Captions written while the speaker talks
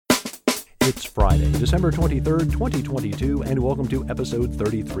It's Friday, December 23rd, 2022, and welcome to episode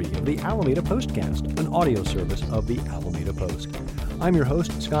 33 of the Alameda Postcast, an audio service of the Alameda Post. I'm your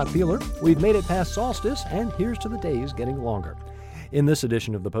host, Scott Peeler. We've made it past solstice, and here's to the days getting longer. In this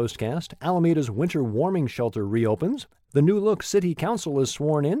edition of the Postcast, Alameda's winter warming shelter reopens, the New Look City Council is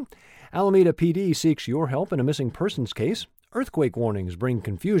sworn in, Alameda PD seeks your help in a missing persons case, earthquake warnings bring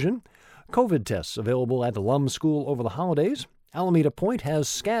confusion, COVID tests available at the Lum School over the holidays, Alameda Point has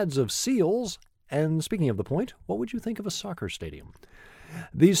scads of seals, and speaking of the Point, what would you think of a soccer stadium?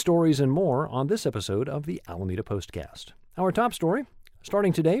 These stories and more on this episode of the Alameda Postcast. Our top story,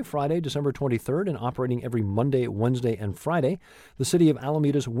 starting today, Friday, December 23rd, and operating every Monday, Wednesday, and Friday, the City of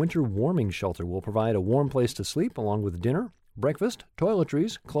Alameda's winter warming shelter will provide a warm place to sleep along with dinner, breakfast,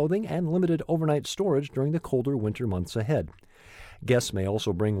 toiletries, clothing, and limited overnight storage during the colder winter months ahead. Guests may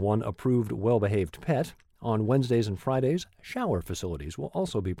also bring one approved, well-behaved pet. On Wednesdays and Fridays, shower facilities will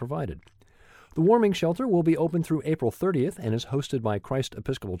also be provided. The warming shelter will be open through April 30th and is hosted by Christ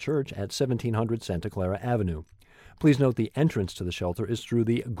Episcopal Church at 1700 Santa Clara Avenue. Please note the entrance to the shelter is through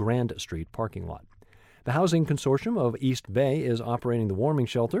the Grand Street parking lot. The Housing Consortium of East Bay is operating the warming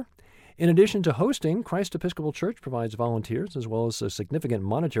shelter. In addition to hosting, Christ Episcopal Church provides volunteers as well as a significant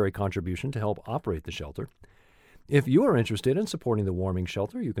monetary contribution to help operate the shelter. If you are interested in supporting the warming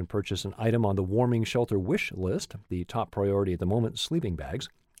shelter, you can purchase an item on the warming shelter wish list, the top priority at the moment, sleeping bags,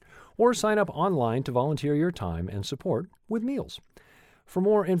 or sign up online to volunteer your time and support with meals. For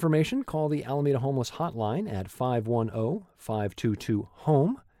more information, call the Alameda Homeless Hotline at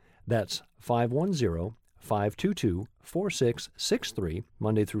 510-522-HOME. That's 510-522-4663,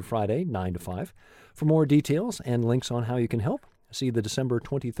 Monday through Friday, 9 to 5. For more details and links on how you can help, see the December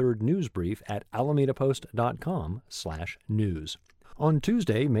 23rd news brief at alamedapost.com/news. On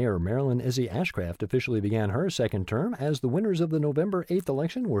Tuesday, Mayor Marilyn Ezzy Ashcraft officially began her second term as the winners of the November 8th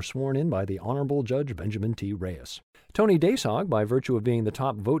election were sworn in by the Honorable Judge Benjamin T. Reyes. Tony Dasog, by virtue of being the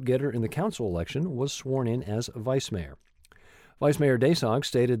top vote-getter in the council election, was sworn in as vice mayor. Vice Mayor Dasog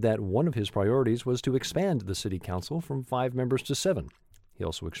stated that one of his priorities was to expand the city council from 5 members to 7. He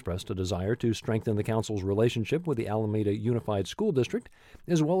also expressed a desire to strengthen the council's relationship with the Alameda Unified School District,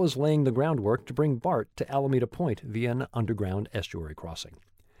 as well as laying the groundwork to bring BART to Alameda Point via an underground estuary crossing.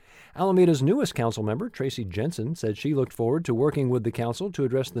 Alameda's newest council member, Tracy Jensen, said she looked forward to working with the council to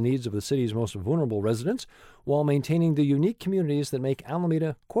address the needs of the city's most vulnerable residents while maintaining the unique communities that make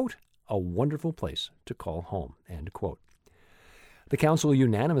Alameda, quote, a wonderful place to call home, end quote. The council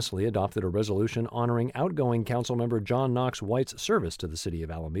unanimously adopted a resolution honoring outgoing councilmember John Knox White's service to the city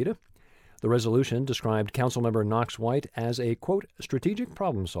of Alameda. The resolution described councilmember Knox White as a, quote, strategic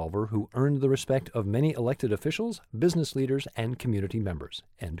problem solver who earned the respect of many elected officials, business leaders, and community members,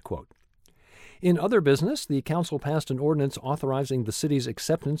 end quote. In other business, the council passed an ordinance authorizing the city's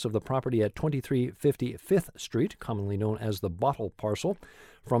acceptance of the property at 2350 5th Street, commonly known as the Bottle Parcel,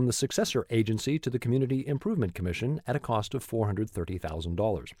 from the successor agency to the Community Improvement Commission at a cost of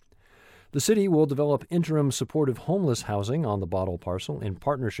 $430,000. The city will develop interim supportive homeless housing on the Bottle Parcel in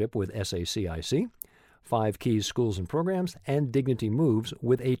partnership with SACIC, 5 Keys Schools and Programs, and Dignity Moves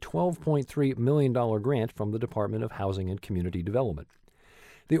with a $12.3 million grant from the Department of Housing and Community Development.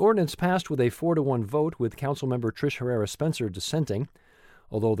 The ordinance passed with a 4-1 vote, with Councilmember Trish Herrera Spencer dissenting.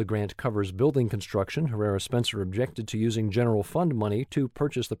 Although the grant covers building construction, Herrera Spencer objected to using general fund money to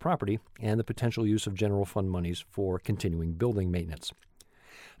purchase the property and the potential use of general fund monies for continuing building maintenance.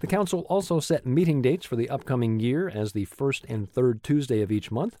 The council also set meeting dates for the upcoming year as the first and third Tuesday of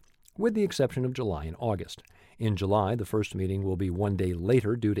each month, with the exception of July and August. In July, the first meeting will be one day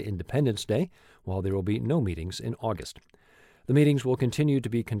later due to Independence Day, while there will be no meetings in August. The meetings will continue to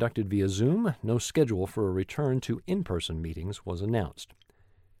be conducted via Zoom. No schedule for a return to in-person meetings was announced.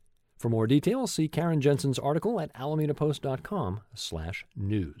 For more details, see Karen Jensen's article at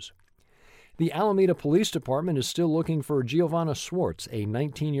alamedapost.com/news. The Alameda Police Department is still looking for Giovanna Swartz, a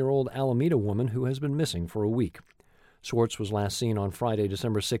 19-year-old Alameda woman who has been missing for a week. Swartz was last seen on Friday,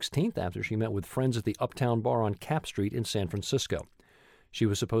 December 16th, after she met with friends at the Uptown Bar on Cap Street in San Francisco. She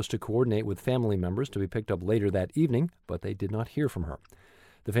was supposed to coordinate with family members to be picked up later that evening, but they did not hear from her.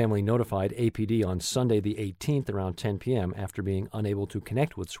 The family notified APD on Sunday the 18th around 10 p.m. after being unable to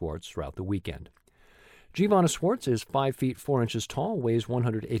connect with Swartz throughout the weekend. Giovanna Swartz is 5 feet 4 inches tall, weighs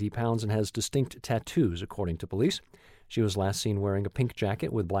 180 pounds, and has distinct tattoos, according to police. She was last seen wearing a pink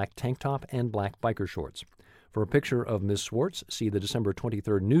jacket with black tank top and black biker shorts. For a picture of Ms. Swartz, see the December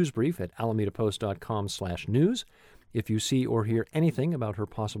 23rd news brief at alamedapost.com/news. If you see or hear anything about her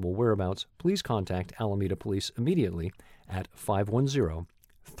possible whereabouts, please contact Alameda Police immediately at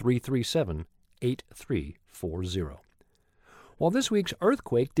 510-337-8340. While this week's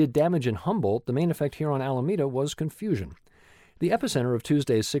earthquake did damage in Humboldt, the main effect here on Alameda was confusion. The epicenter of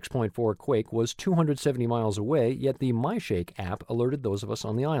Tuesday's 6.4 quake was 270 miles away, yet the MyShake app alerted those of us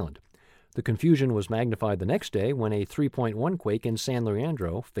on the island. The confusion was magnified the next day when a 3.1 quake in San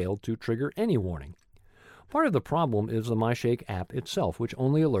Leandro failed to trigger any warning. Part of the problem is the MyShake app itself, which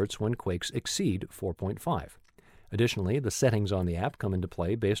only alerts when quakes exceed 4.5. Additionally, the settings on the app come into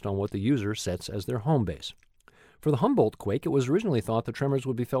play based on what the user sets as their home base. For the Humboldt quake, it was originally thought the tremors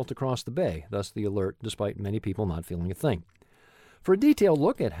would be felt across the bay, thus the alert, despite many people not feeling a thing. For a detailed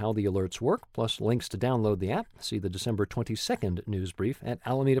look at how the alerts work, plus links to download the app, see the December 22nd news brief at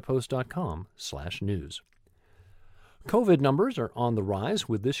alamedapost.com/news. COVID numbers are on the rise,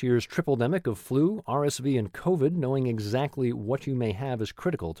 with this year's triple-demic of flu, RSV, and COVID. Knowing exactly what you may have is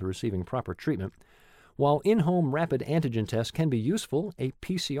critical to receiving proper treatment. While in-home rapid antigen tests can be useful, a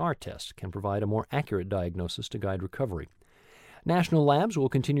PCR test can provide a more accurate diagnosis to guide recovery. National Labs will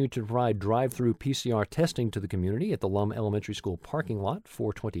continue to provide drive-through PCR testing to the community at the Lum Elementary School parking lot,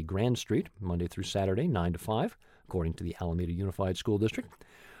 420 Grand Street, Monday through Saturday, 9 to 5, according to the Alameda Unified School District.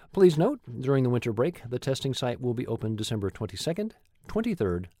 Please note, during the winter break, the testing site will be open December 22nd,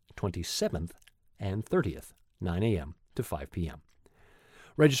 23rd, 27th, and 30th, 9 a.m. to 5 p.m.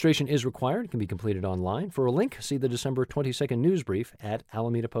 Registration is required. It can be completed online. For a link, see the December 22nd news brief at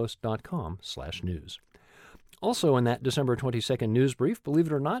alamedapost.com/news. Also in that December 22nd news brief, believe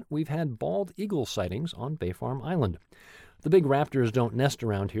it or not, we've had bald eagle sightings on Bay Farm Island. The big raptors don't nest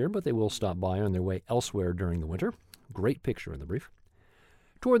around here, but they will stop by on their way elsewhere during the winter. Great picture in the brief.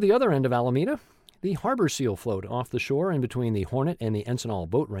 Toward the other end of Alameda, the harbor seal float off the shore in between the Hornet and the Encinal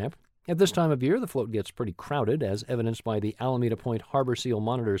boat ramp. At this time of year, the float gets pretty crowded, as evidenced by the Alameda Point Harbor Seal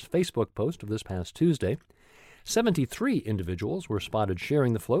Monitor's Facebook post of this past Tuesday. 73 individuals were spotted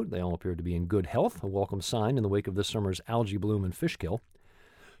sharing the float. They all appeared to be in good health, a welcome sign in the wake of this summer's algae bloom and fish kill.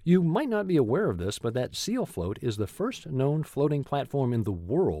 You might not be aware of this, but that seal float is the first known floating platform in the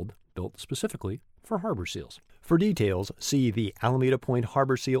world built specifically for harbor seals. For details, see the Alameda Point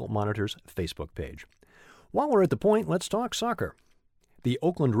Harbor Seal Monitor's Facebook page. While we're at the point, let's talk soccer. The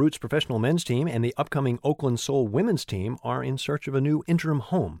Oakland Roots professional men's team and the upcoming Oakland Soul women's team are in search of a new interim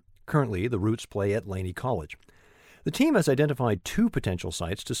home. Currently, the Roots play at Laney College. The team has identified 2 potential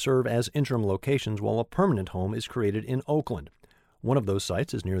sites to serve as interim locations while a permanent home is created in Oakland. One of those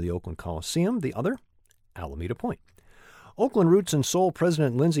sites is near the Oakland Coliseum, the other, Alameda Point. Oakland Roots and Soul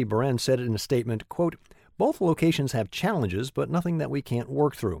President Lindsey Beren said in a statement, quote, "Both locations have challenges, but nothing that we can't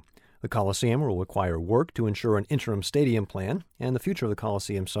work through. The Coliseum will require work to ensure an interim stadium plan, and the future of the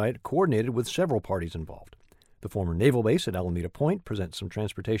Coliseum site coordinated with several parties involved. The former naval base at Alameda Point presents some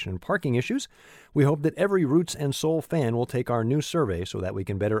transportation and parking issues. We hope that every Roots and Soul fan will take our new survey so that we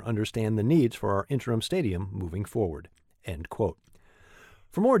can better understand the needs for our interim stadium moving forward." End quote.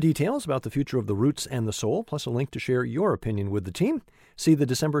 For more details about the future of the Roots and the Soul, plus a link to share your opinion with the team, see the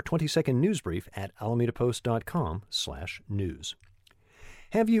December 22nd news brief at alamedapost.com/news.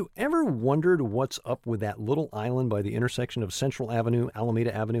 Have you ever wondered what's up with that little island by the intersection of Central Avenue,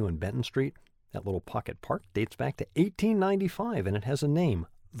 Alameda Avenue, and Benton Street? That little pocket park dates back to 1895, and it has a name,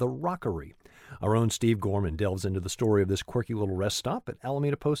 the Rockery. Our own Steve Gorman delves into the story of this quirky little rest stop at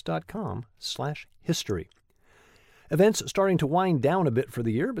alamedapost.com/history. Events starting to wind down a bit for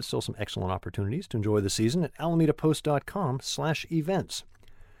the year, but still some excellent opportunities to enjoy the season at alamedapost.com/events.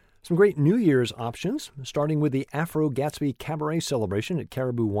 Some great New Year's options, starting with the Afro Gatsby Cabaret celebration at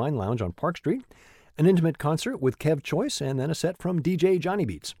Caribou Wine Lounge on Park Street, an intimate concert with Kev Choice, and then a set from DJ Johnny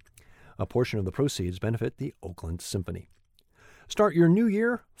Beats. A portion of the proceeds benefit the Oakland Symphony. Start your new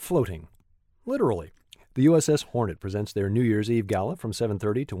year floating. Literally. The USS Hornet presents their New Year's Eve gala from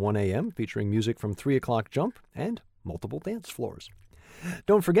 7:30 to 1 a.m., featuring music from 3 o'clock jump and multiple dance floors.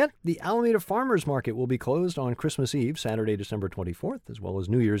 Don't forget, the Alameda Farmers Market will be closed on Christmas Eve, Saturday, December 24th, as well as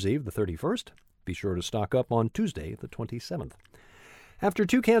New Year's Eve, the 31st. Be sure to stock up on Tuesday, the 27th. After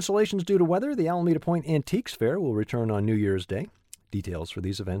 2 cancellations due to weather, the Alameda Point Antiques Fair will return on New Year's Day. Details for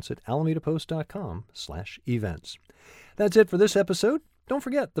these events at alamedapost.com/events. That's it for this episode. Don't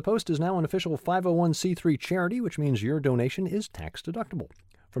forget, the Post is now an official 501c3 charity, which means your donation is tax deductible.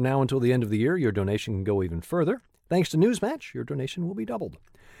 From now until the end of the year, your donation can go even further. Thanks to Newsmatch, your donation will be doubled.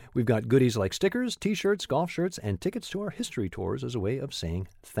 We've got goodies like stickers, t-shirts, golf shirts, and tickets to our history tours as a way of saying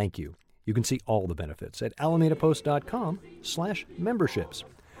thank you. You can see all the benefits at alamedapost.com/memberships.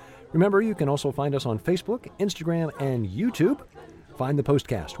 Remember, you can also find us on Facebook, Instagram, and YouTube. Find the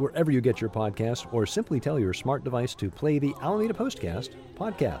Postcast wherever you get your podcasts, or simply tell your smart device to play the Alameda Postcast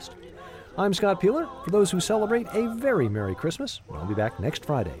podcast. I'm Scott Peeler. For those who celebrate, a very Merry Christmas. I'll be back next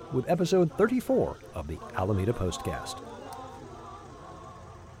Friday with episode 34 of the Alameda Postcast.